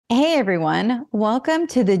Hey everyone, welcome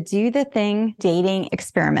to the Do the Thing dating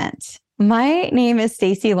experiment. My name is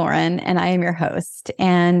Stacey Lauren and I am your host,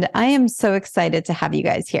 and I am so excited to have you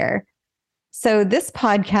guys here. So this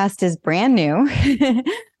podcast is brand new.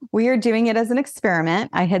 We are doing it as an experiment.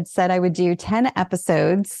 I had said I would do 10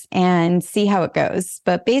 episodes and see how it goes.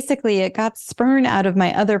 But basically, it got spurned out of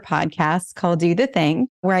my other podcast called Do the Thing,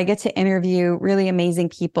 where I get to interview really amazing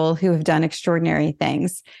people who have done extraordinary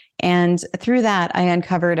things. And through that, I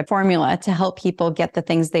uncovered a formula to help people get the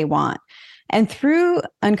things they want. And through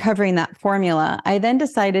uncovering that formula, I then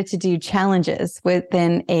decided to do challenges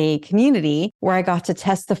within a community where I got to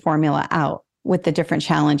test the formula out with the different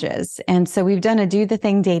challenges. And so we've done a Do the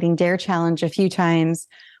Thing Dating Dare challenge a few times.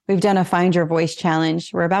 We've done a Find Your Voice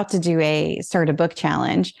challenge. We're about to do a Start a Book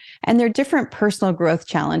challenge. And they're different personal growth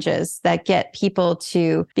challenges that get people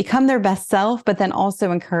to become their best self, but then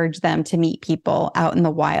also encourage them to meet people out in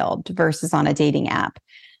the wild versus on a dating app.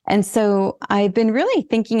 And so I've been really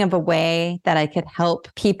thinking of a way that I could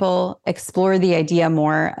help people explore the idea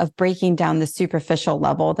more of breaking down the superficial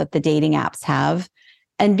level that the dating apps have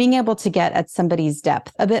and being able to get at somebody's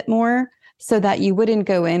depth a bit more so that you wouldn't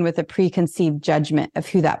go in with a preconceived judgment of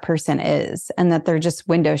who that person is and that they're just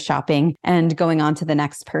window shopping and going on to the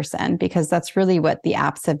next person, because that's really what the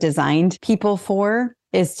apps have designed people for,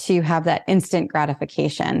 is to have that instant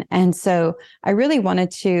gratification. And so I really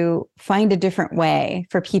wanted to find a different way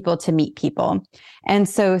for people to meet people. And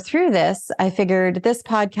so through this, I figured this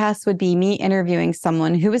podcast would be me interviewing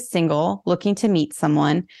someone who is single, looking to meet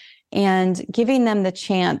someone, and giving them the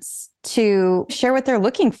chance to share what they're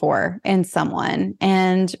looking for in someone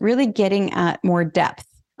and really getting at more depth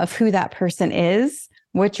of who that person is,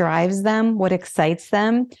 what drives them, what excites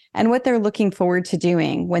them, and what they're looking forward to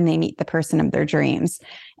doing when they meet the person of their dreams.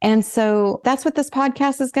 And so that's what this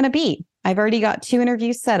podcast is going to be. I've already got 2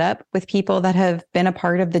 interviews set up with people that have been a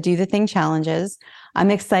part of the Do the Thing challenges.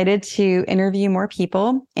 I'm excited to interview more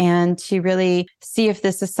people and to really see if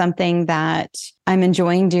this is something that I'm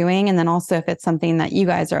enjoying doing. And then also if it's something that you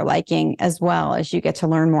guys are liking as well, as you get to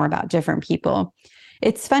learn more about different people.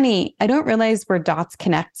 It's funny, I don't realize where dots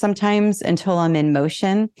connect sometimes until I'm in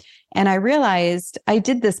motion. And I realized I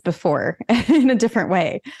did this before in a different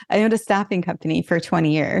way. I owned a staffing company for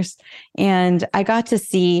 20 years, and I got to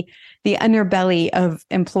see the underbelly of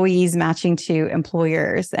employees matching to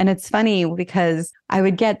employers. And it's funny because I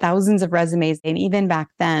would get thousands of resumes. And even back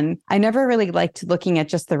then, I never really liked looking at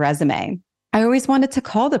just the resume. I always wanted to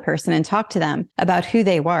call the person and talk to them about who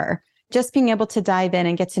they were. Just being able to dive in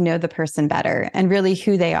and get to know the person better and really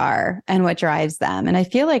who they are and what drives them. And I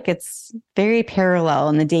feel like it's very parallel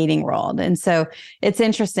in the dating world. And so it's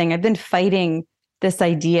interesting. I've been fighting this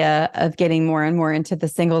idea of getting more and more into the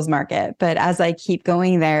singles market, but as I keep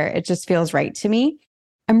going there, it just feels right to me.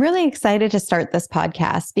 I'm really excited to start this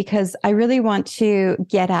podcast because I really want to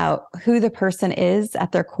get out who the person is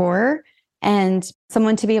at their core and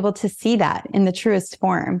someone to be able to see that in the truest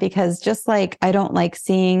form. Because just like I don't like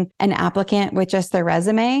seeing an applicant with just their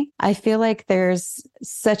resume, I feel like there's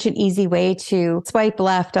such an easy way to swipe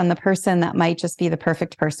left on the person that might just be the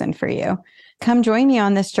perfect person for you. Come join me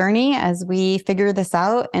on this journey as we figure this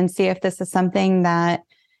out and see if this is something that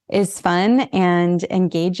is fun and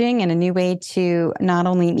engaging and a new way to not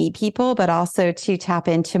only meet people, but also to tap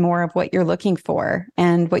into more of what you're looking for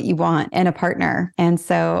and what you want in a partner. And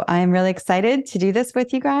so I'm really excited to do this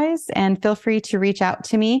with you guys, and feel free to reach out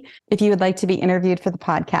to me if you would like to be interviewed for the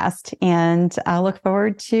podcast. And I'll look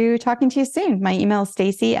forward to talking to you soon. My email is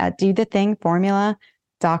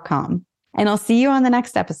Stacey@dothethingformula.com. And I'll see you on the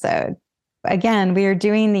next episode. Again, we are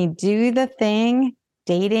doing the Do the Thing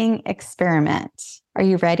dating experiment. Are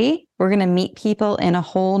you ready? We're going to meet people in a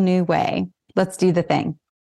whole new way. Let's do the thing.